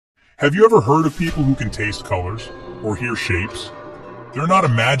Have you ever heard of people who can taste colors or hear shapes? They're not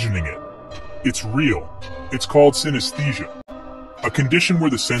imagining it. It's real. It's called synesthesia, a condition where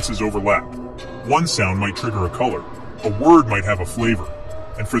the senses overlap. One sound might trigger a color, a word might have a flavor,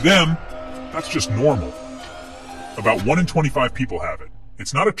 and for them, that's just normal. About 1 in 25 people have it.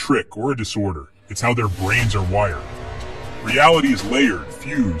 It's not a trick or a disorder. It's how their brains are wired. Reality is layered,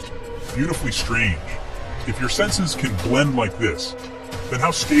 fused, beautifully strange. If your senses can blend like this, then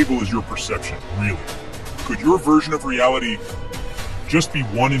how stable is your perception, really? Could your version of reality just be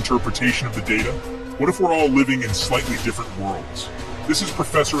one interpretation of the data? What if we're all living in slightly different worlds? This is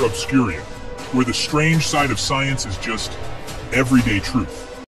Professor Obscuria, where the strange side of science is just everyday truth.